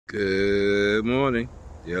Good morning.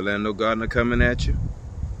 The Orlando Gardener coming at you.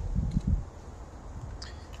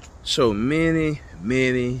 So many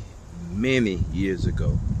years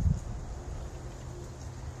ago,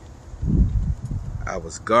 I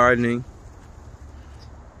was gardening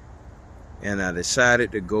and I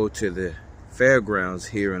decided to go to the fairgrounds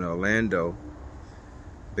here in Orlando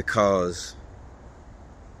because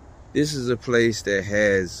this is a place that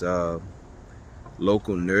has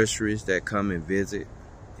local nurseries that come and visit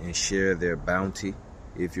and share their bounty,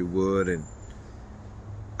 if you would. And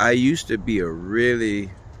I used to be a really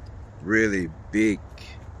big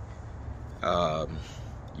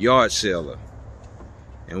yard seller,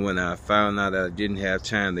 and when I found out I didn't have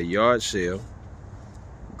time to yard sale,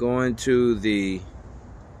 going to the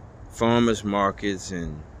farmers markets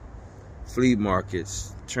and flea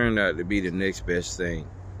markets turned out to be the next best thing,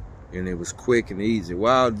 and it was quick and easy.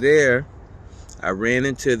 While there, I ran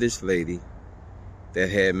into this lady that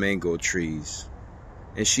had mango trees,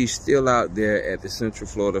 and she's still out there at the Central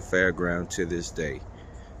Florida Fairground to this day.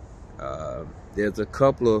 There's a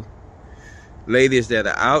couple of ladies that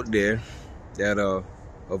are out there that are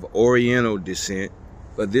of Oriental descent,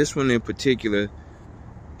 but this one in particular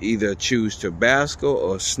either chews Tabasco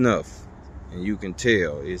or snuff, and you can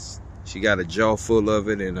tell she got a jaw full of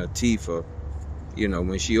it, and her teeth are, you know,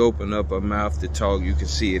 when she opened up her mouth to talk, you can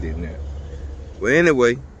see it in there. Well,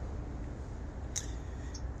 anyway,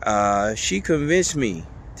 she convinced me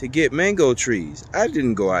to get mango trees. I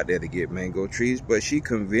didn't go out there to get mango trees, but she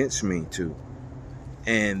convinced me to.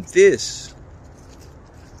 And this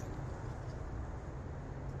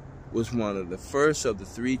was one of the first of the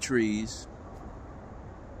 3 trees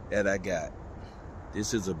that I got.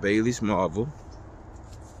 This is a Bailey's Marvel.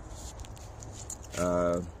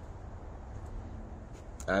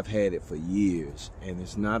 I've had it for years, and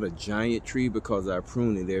it's not a giant tree because I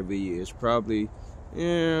prune it every year. It's probably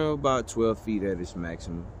about 12 feet at its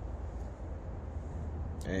maximum,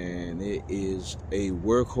 and it is a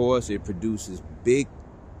workhorse. It produces big,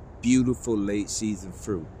 beautiful late season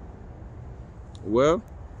fruit. Well,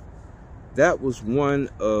 that was one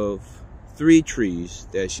of 3 trees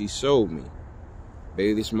that she sold me.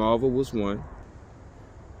 Bailey's Marvel was one,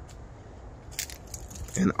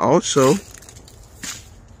 and also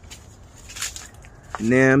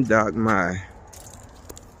Nam Doc Mai.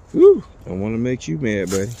 Woo, don't want to make you mad,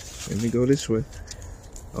 buddy. Let me go this way.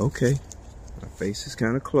 Okay, my face is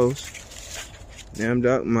kind of close. Nam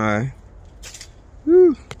Doc Mai.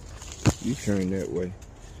 Woo, you turn that way.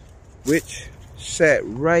 Which sat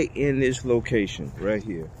right in this location right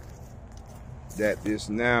here, that this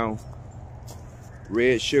now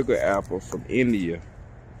red sugar apple from India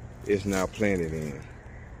is now planted in.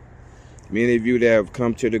 Many of you that have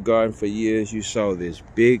come to the garden for years, you saw this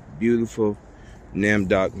big, beautiful Nam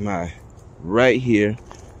Doc Mai right here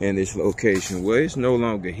in this location. Well, it's no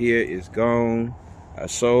longer here. It's gone. I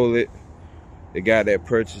sold it. The guy that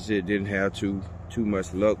purchased it didn't have too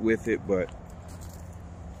much luck with it, but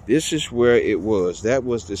this is where it was. That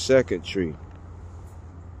was the 2nd tree.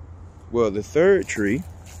 Well, the 3rd tree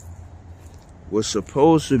was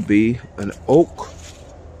supposed to be an oak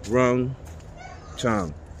rung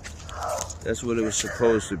tongue. That's what it was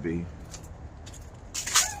supposed to be.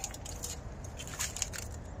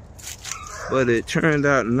 But it turned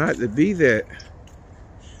out not to be that.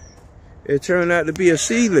 It turned out to be a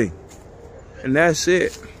seedling. And that's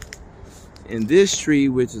it. And this tree,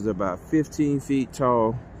 which is about 15 feet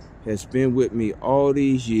tall, has been with me all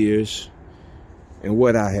these years. And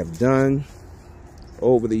what I have done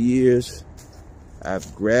over the years,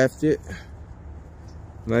 I've grafted,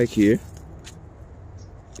 like here.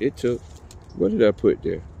 It took, what did I put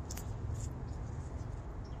there?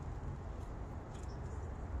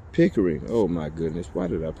 Pickering. Oh my goodness, why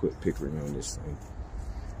did I put pickering on this thing?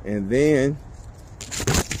 And then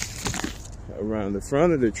around the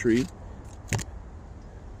front of the tree,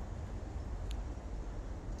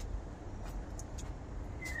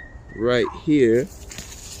 right here,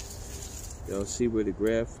 y'all see where the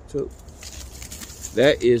graft took?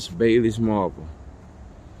 That is Bailey's Marvel,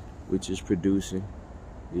 which is producing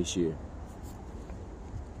this year.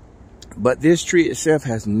 But this tree itself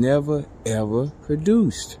has never ever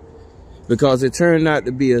produced because it turned out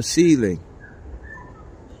to be a seedling.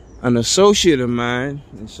 An associate of mine,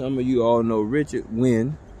 and some of you all know Richard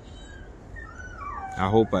Wynn. I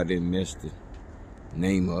hope I didn't mess the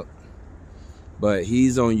name up, but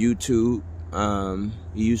he's on YouTube.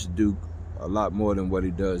 He used to do a lot more than what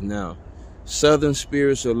he does now. Southern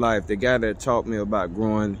Spirits of Life, the guy that taught me about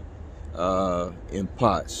growing in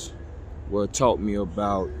pots, well, taught me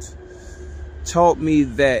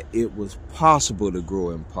that it was possible to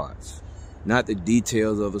grow in pots. not the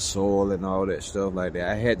details of the soil and all that stuff like that.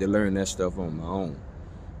 I had to learn that stuff on my own.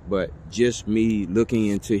 But just me looking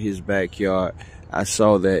into his backyard, I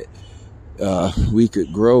saw that we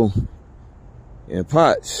could grow in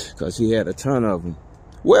pots because he had a ton of them.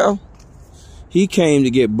 Well, he came to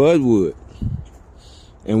get budwood.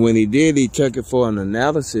 And when he did, he took it for an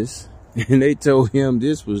analysis. And they told him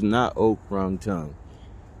this was not oak sprung tongue.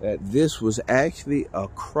 That this was actually a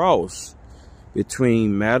cross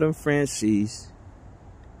between Madame Francis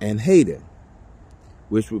and Hayden,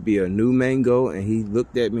 which would be a new mango. And he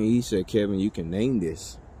looked at me, he said, Kevin, you can name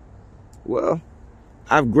this. Well,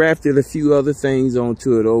 I've grafted a few other things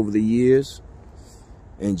onto it over the years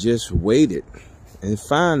and just waited. And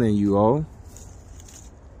finally, you all,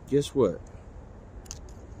 guess what?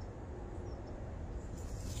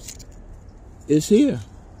 It's here.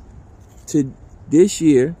 This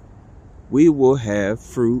year, we will have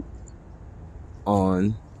fruit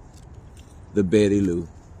on the Betty LUE.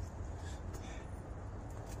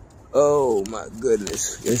 Oh my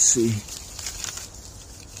goodness. Let's see.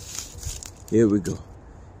 Here we go.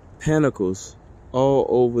 Panicles all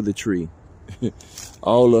over the tree.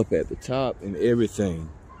 All up at the top and everything.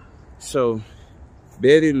 So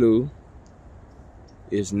Betty LUE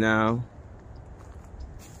is now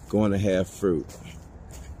going to have fruit.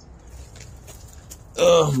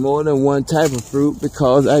 More than one type of fruit,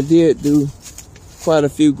 because I did do quite a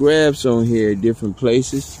few grabs on here at different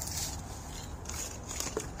places.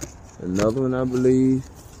 Another one, I believe.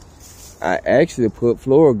 I actually put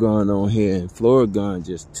Florigon on here, and Florigon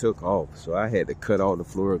just took off. So I had to cut all the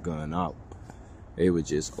Florigon out. They were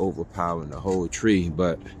just overpowering the whole tree.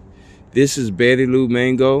 But this is Betty LUE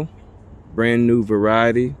mango, brand new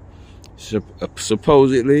variety.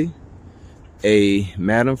 Supposedly a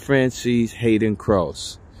Madame Francis Hayden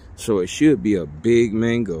cross. So it should be a big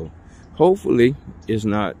mango. Hopefully it's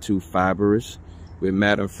not too fibrous with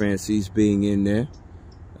Madame Francis being in there.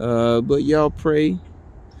 But y'all pray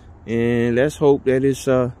and let's hope that it's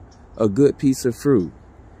a good piece of fruit.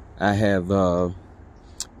 I have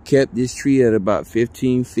kept this tree at about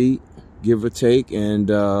 15 feet, give or take,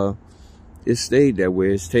 and it stayed that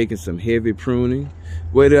way. It's taken some heavy pruning.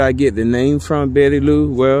 Where did I get the name from, Betty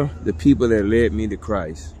LUE? Well, the people that led me to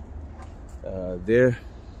Christ.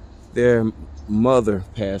 Their mother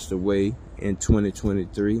passed away in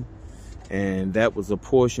 2023, and that was a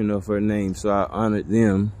portion of her name. So I honored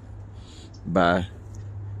them by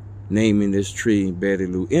naming this tree Betty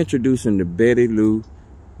LUE, introducing the Betty LUE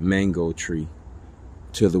mango tree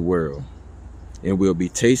to the world. And we'll be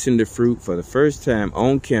tasting the fruit for the first time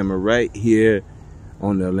on camera right here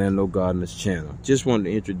on the Orlando Gardeners channel. Just wanted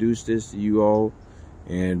to introduce this to you all.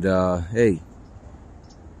 And hey,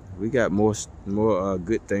 we got more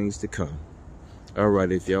good things to come. All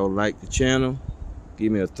right, if y'all like the channel,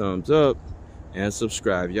 give me a thumbs up and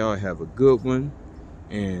subscribe. Y'all have a good one.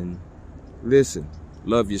 And listen,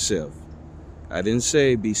 love yourself. I didn't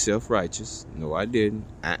say be self-righteous. No, I didn't.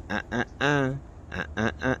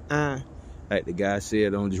 Like the guy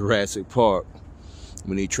said on Jurassic Park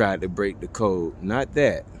when he tried to break the code. Not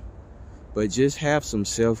that, but just have some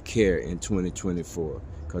self-care in 2024.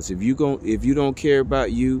 Because if you don't care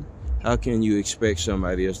about you, how can you expect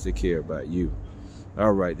somebody else to care about you?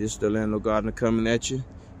 All right, this is the Orlando Gardener coming at you.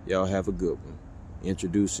 Y'all have a good one.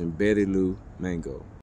 Introducing Betty LUE mango.